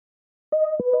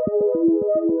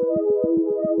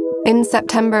In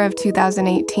September of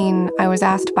 2018, I was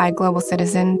asked by Global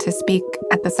Citizen to speak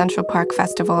at the Central Park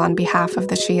Festival on behalf of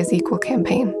the She Is Equal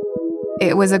campaign.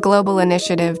 It was a global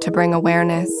initiative to bring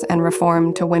awareness and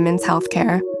reform to women's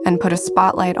healthcare and put a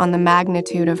spotlight on the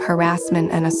magnitude of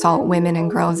harassment and assault women and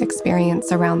girls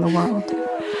experience around the world.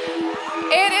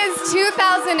 It is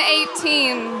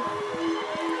 2018,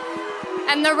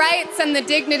 and the rights and the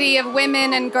dignity of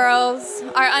women and girls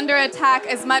are under attack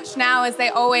as much now as they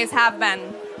always have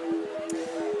been.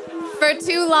 For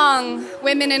too long,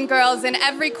 women and girls in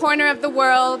every corner of the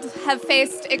world have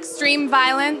faced extreme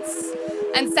violence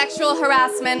and sexual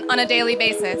harassment on a daily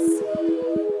basis.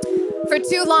 For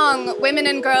too long, women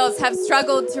and girls have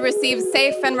struggled to receive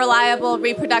safe and reliable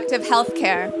reproductive health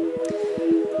care.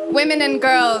 Women and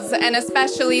girls, and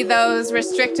especially those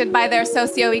restricted by their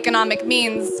socioeconomic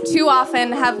means, too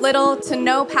often have little to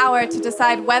no power to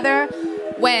decide whether,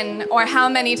 when, or how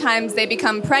many times they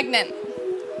become pregnant.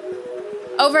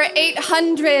 Over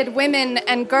 800 women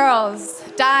and girls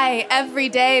die every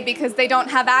day because they don't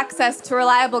have access to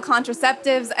reliable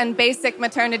contraceptives and basic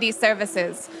maternity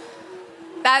services.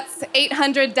 That's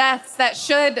 800 deaths that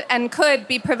should and could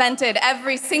be prevented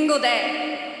every single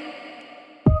day.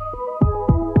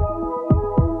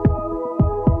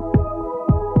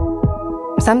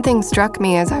 Something struck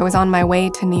me as I was on my way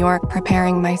to New York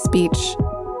preparing my speech.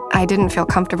 I didn't feel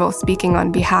comfortable speaking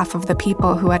on behalf of the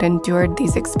people who had endured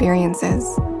these experiences.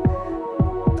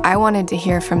 I wanted to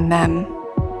hear from them.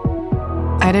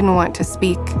 I didn't want to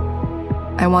speak.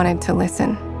 I wanted to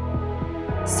listen.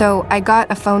 So I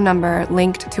got a phone number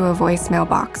linked to a voicemail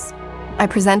box. I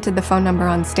presented the phone number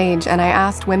on stage and I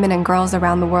asked women and girls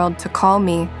around the world to call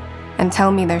me and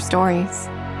tell me their stories.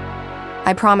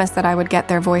 I promised that I would get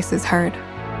their voices heard.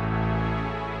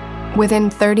 Within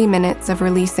 30 minutes of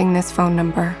releasing this phone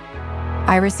number,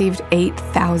 I received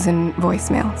 8,000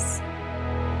 voicemails.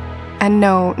 And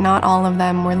no, not all of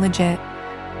them were legit,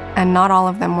 and not all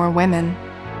of them were women.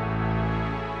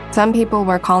 Some people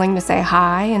were calling to say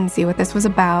hi and see what this was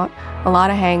about, a lot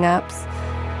of hang-ups,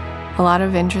 a lot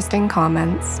of interesting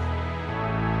comments.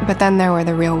 But then there were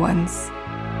the real ones,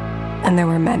 and there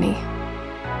were many.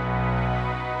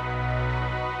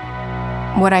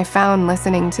 What I found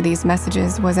listening to these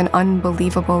messages was an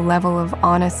unbelievable level of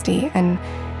honesty and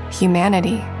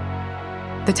humanity.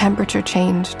 The temperature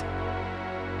changed.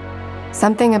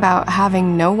 Something about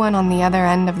having no one on the other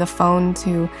end of the phone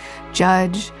to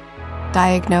judge,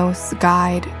 diagnose,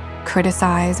 guide,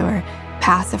 criticize, or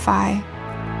pacify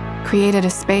created a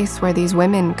space where these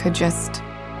women could just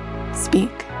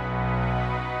speak.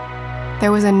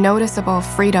 There was a noticeable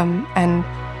freedom and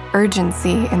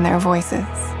urgency in their voices.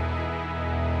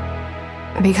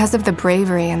 Because of the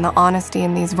bravery and the honesty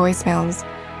in these voicemails,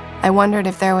 I wondered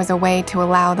if there was a way to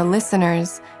allow the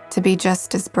listeners to be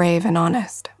just as brave and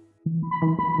honest.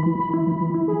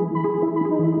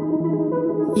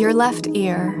 Your left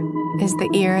ear is the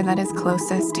ear that is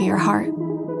closest to your heart.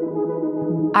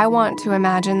 I want to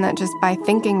imagine that just by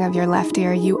thinking of your left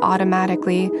ear, you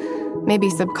automatically, maybe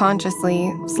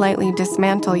subconsciously, slightly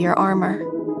dismantle your armor.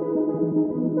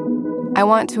 I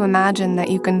want to imagine that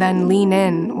you can then lean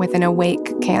in with an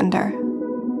awake candor.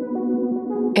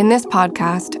 In this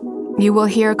podcast, you will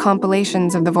hear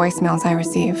compilations of the voicemails I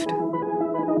received.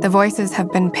 The voices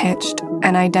have been pitched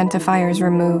and identifiers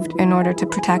removed in order to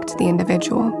protect the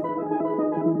individual.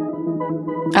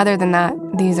 Other than that,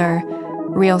 these are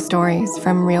real stories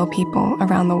from real people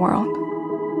around the world.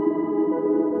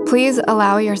 Please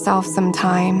allow yourself some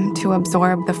time to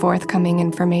absorb the forthcoming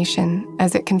information,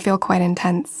 as it can feel quite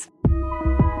intense.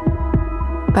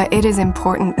 But it is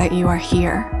important that you are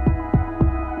here.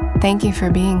 Thank you for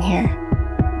being here.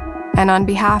 And on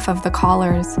behalf of the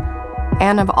callers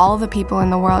and of all the people in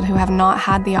the world who have not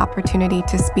had the opportunity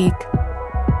to speak,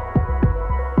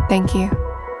 thank you.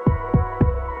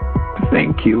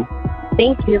 Thank you.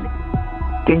 Thank you.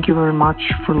 Thank you very much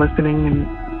for listening,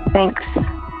 and Thanks.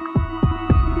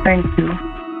 thank you.